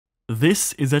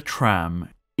This is a tram.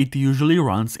 It usually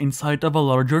runs inside of a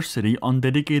larger city on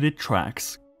dedicated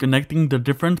tracks, connecting the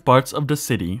different parts of the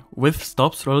city with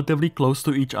stops relatively close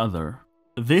to each other.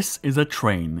 This is a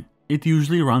train. It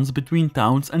usually runs between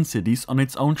towns and cities on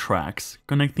its own tracks,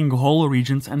 connecting whole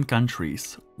regions and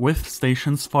countries, with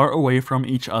stations far away from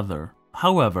each other.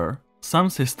 However, some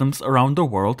systems around the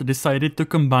world decided to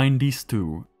combine these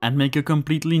two and make a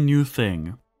completely new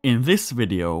thing. In this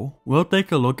video, we'll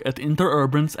take a look at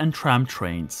interurbans and tram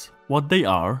trains, what they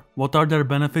are, what are their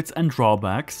benefits and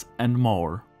drawbacks, and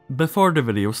more. Before the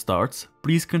video starts,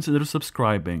 please consider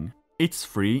subscribing. It's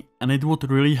free and it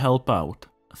would really help out.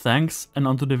 Thanks, and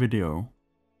onto the video.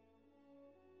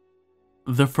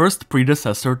 The first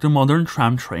predecessor to modern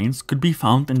tram trains could be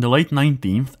found in the late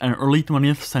 19th and early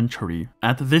 20th century.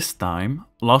 At this time,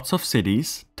 lots of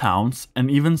cities, towns,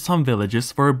 and even some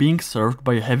villages were being served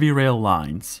by heavy rail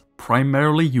lines,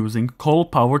 primarily using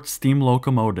coal-powered steam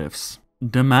locomotives.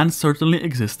 Demand certainly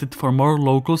existed for more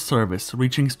local service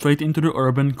reaching straight into the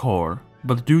urban core,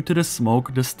 but due to the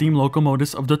smoke the steam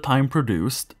locomotives of the time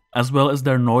produced, as well as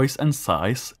their noise and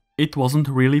size, it wasn't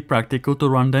really practical to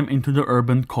run them into the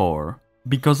urban core.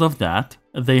 Because of that,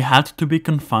 they had to be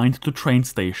confined to train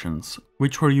stations,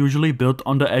 which were usually built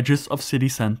on the edges of city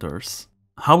centers.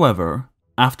 However,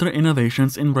 after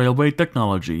innovations in railway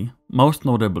technology, most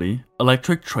notably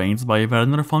electric trains by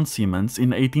Werner von Siemens in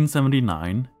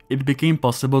 1879, it became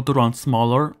possible to run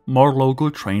smaller, more local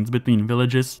trains between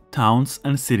villages, towns,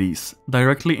 and cities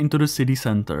directly into the city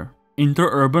center.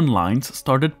 Interurban lines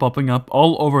started popping up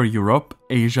all over Europe,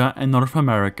 Asia, and North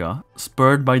America,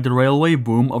 spurred by the railway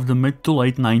boom of the mid to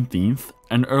late 19th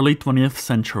and early 20th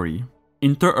century.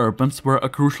 Interurbans were a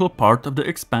crucial part of the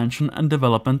expansion and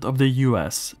development of the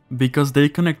US, because they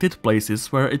connected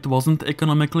places where it wasn't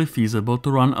economically feasible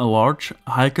to run a large,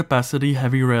 high-capacity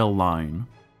heavy rail line.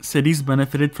 Cities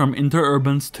benefited from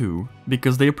interurbans too,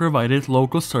 because they provided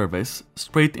local service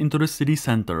straight into the city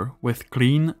center with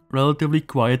clean, relatively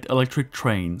quiet electric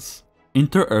trains.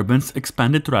 Interurbans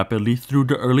expanded rapidly through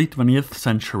the early 20th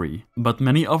century, but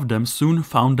many of them soon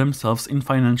found themselves in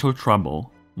financial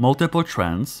trouble. Multiple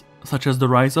trends, such as the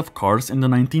rise of cars in the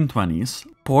 1920s,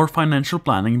 poor financial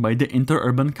planning by the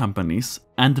interurban companies,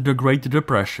 and the Great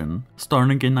Depression,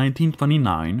 starting in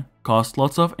 1929, caused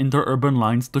lots of interurban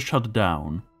lines to shut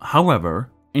down. However,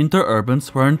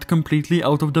 interurbans weren't completely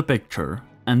out of the picture,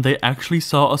 and they actually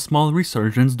saw a small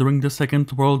resurgence during the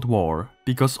Second World War,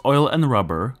 because oil and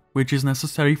rubber, which is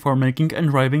necessary for making and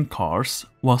driving cars,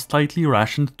 was tightly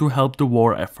rationed to help the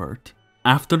war effort.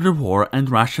 After the war and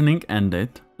rationing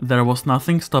ended, there was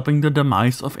nothing stopping the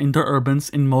demise of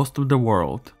interurbans in most of the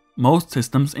world. Most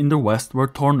systems in the West were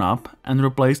torn up and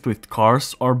replaced with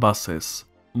cars or buses.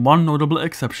 One notable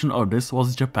exception of this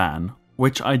was Japan,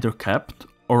 which either kept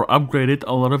or upgraded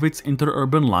a lot of its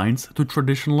interurban lines to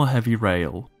traditional heavy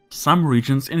rail. Some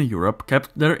regions in Europe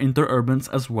kept their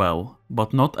interurbans as well,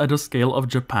 but not at the scale of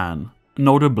Japan.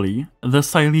 Notably, the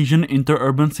Silesian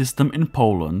interurban system in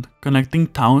Poland, connecting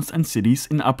towns and cities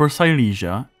in Upper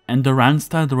Silesia, and the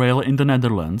Randstad rail in the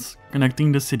Netherlands,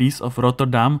 connecting the cities of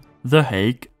Rotterdam, The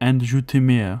Hague, and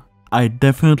Zoetermeer. I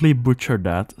definitely butchered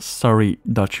that. Sorry,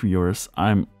 Dutch viewers.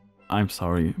 I'm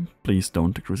sorry. Please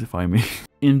don't crucify me.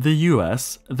 In the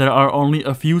US, there are only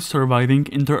a few surviving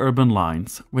interurban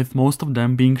lines, with most of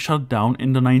them being shut down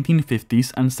in the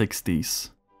 1950s and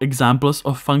 60s. Examples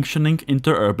of functioning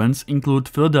interurbans include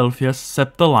Philadelphia's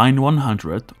SEPTA Line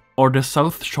 100 or the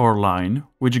South Shore Line,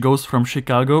 which goes from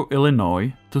Chicago,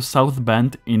 Illinois to South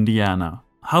Bend, Indiana.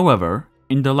 However,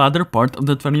 in the latter part of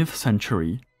the 20th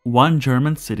century, one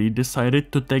German city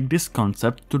decided to take this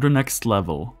concept to the next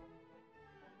level.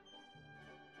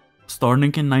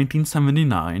 Starting in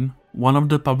 1979, one of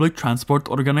the public transport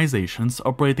organizations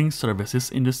operating services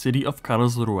in the city of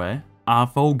Karlsruhe,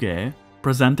 AVG,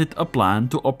 presented a plan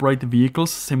to operate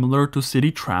vehicles similar to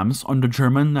city trams on the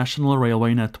German National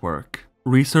Railway network.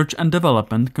 Research and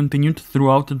development continued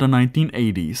throughout the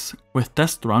 1980s, with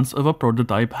test runs of a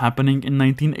prototype happening in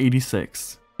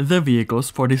 1986. The vehicles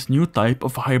for this new type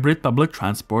of hybrid public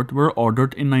transport were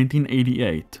ordered in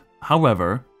 1988.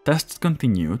 However, tests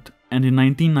continued, and in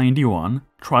 1991,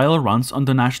 trial runs on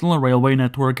the National Railway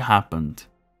network happened.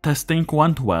 Testing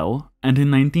went well, and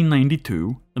in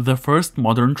 1992, the first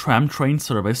modern tram-train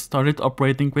service started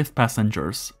operating with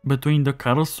passengers between the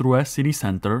Karlsruhe city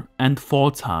center and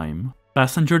Pforzheim.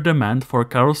 Passenger demand for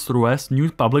Karlsruhe's new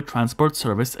public transport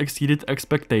service exceeded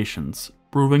expectations,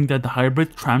 proving that the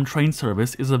hybrid tram-train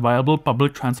service is a viable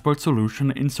public transport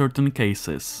solution in certain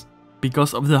cases.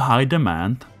 Because of the high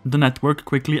demand, the network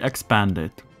quickly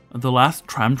expanded. The last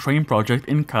tram-train project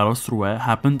in Karlsruhe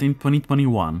happened in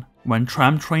 2021, when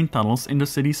tram-train tunnels in the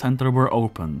city center were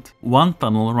opened. One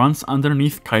tunnel runs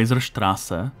underneath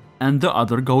Kaiserstraße, and the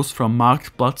other goes from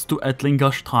Marktplatz to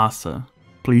Ettlinger Straße.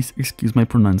 Please excuse my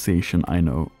pronunciation, I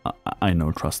know,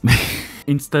 trust me.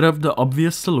 Instead of the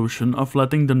obvious solution of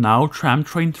letting the now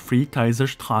tram-train-free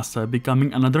Kaiserstraße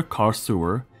becoming another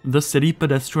Karlsruhe, the city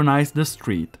pedestrianized the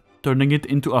street, turning it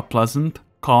into a pleasant,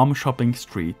 calm shopping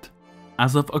street.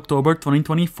 As of October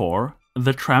 2024,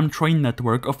 the tram-train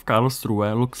network of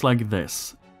Karlsruhe looks like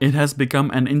this. It has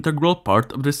become an integral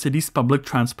part of the city's public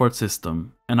transport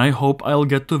system, and I hope I'll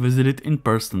get to visit it in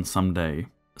person someday.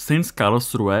 Since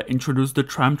Karlsruhe introduced the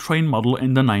tram-train model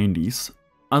in the 90s,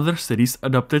 other cities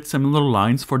adopted similar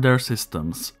lines for their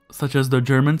systems, such as the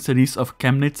German cities of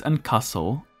Chemnitz and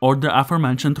Kassel, or the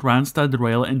aforementioned Randstad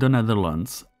Rail in the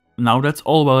Netherlands. Now that's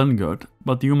all well and good,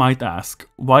 but you might ask,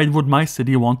 why would my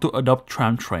city want to adopt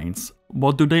tram-trains?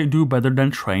 What do they do better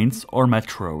than trains or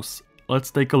metros? Let's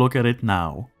take a look at it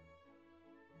now.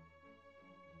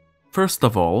 First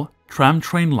of all,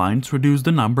 tram-train lines reduce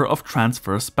the number of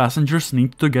transfers passengers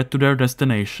need to get to their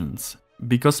destinations.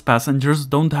 Because passengers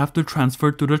don't have to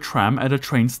transfer to the tram at a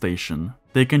train station,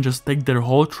 they can just take their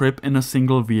whole trip in a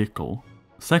single vehicle.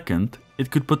 Second, it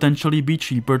could potentially be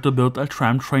cheaper to build a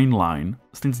tram-train line,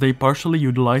 since they partially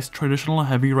utilize traditional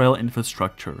heavy rail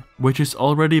infrastructure, which is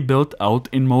already built out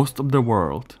in most of the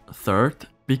world. Third,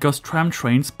 because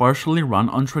tram-trains partially run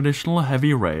on traditional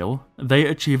heavy rail, they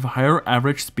achieve higher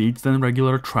average speeds than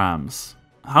regular trams.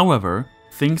 However,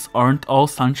 things aren't all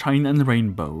sunshine and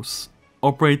rainbows.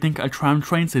 Operating a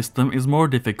tram-train system is more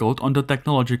difficult on the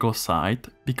technological side,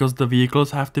 because the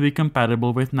vehicles have to be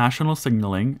compatible with national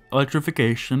signaling,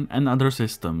 electrification and other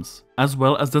systems, as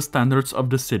well as the standards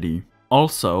of the city.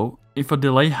 Also, if a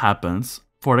delay happens,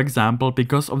 for example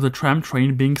because of the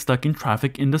tram-train being stuck in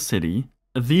traffic in the city,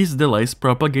 these delays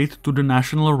propagate to the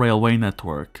national railway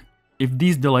network. If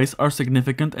these delays are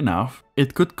significant enough,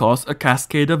 it could cause a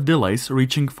cascade of delays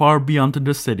reaching far beyond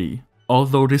the city.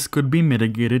 Although this could be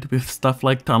mitigated with stuff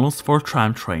like tunnels for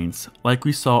tram-trains, like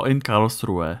we saw in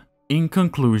Karlsruhe. In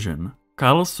conclusion,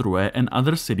 Karlsruhe and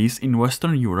other cities in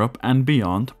Western Europe and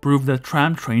beyond prove that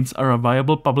tram-trains are a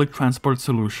viable public transport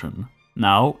solution.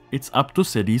 Now, it's up to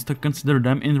cities to consider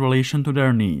them in relation to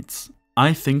their needs.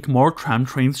 I think more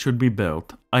tram-trains should be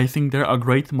built. I think they're a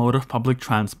great mode of public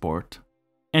transport.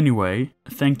 Anyway,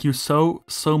 thank you so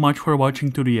much for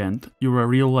watching to the end. You're a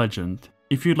real legend.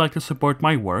 If you'd like to support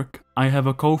my work, I have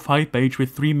a Ko-Fi page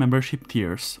with 3 membership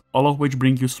tiers, all of which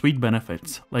bring you sweet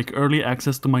benefits, like early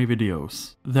access to my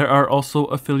videos. There are also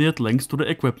affiliate links to the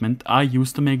equipment I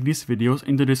use to make these videos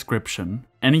in the description.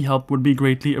 Any help would be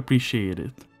greatly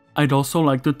appreciated. I'd also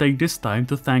like to take this time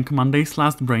to thank Monday's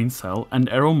Last Brain Cell and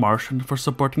Arrow Martian for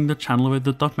supporting the channel with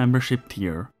the top membership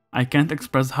tier. I can't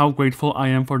express how grateful I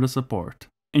am for the support.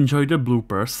 Enjoy the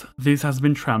bloopers. This has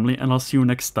been Tramley and I'll see you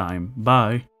next time.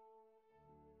 Bye!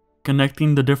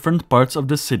 Connecting the different parts of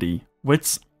the city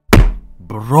with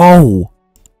Bro!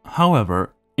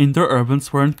 However,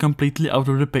 interurbans weren't completely out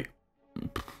of the pic.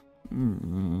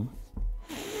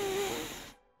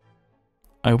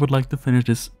 I would like to finish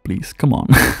this, please, come on.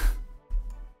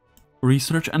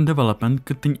 Research and development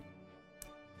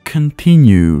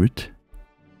continued.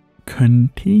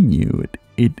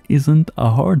 It isn't a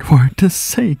hard word to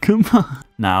say, come on.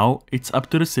 Now, it's up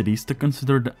to the cities to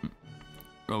consider the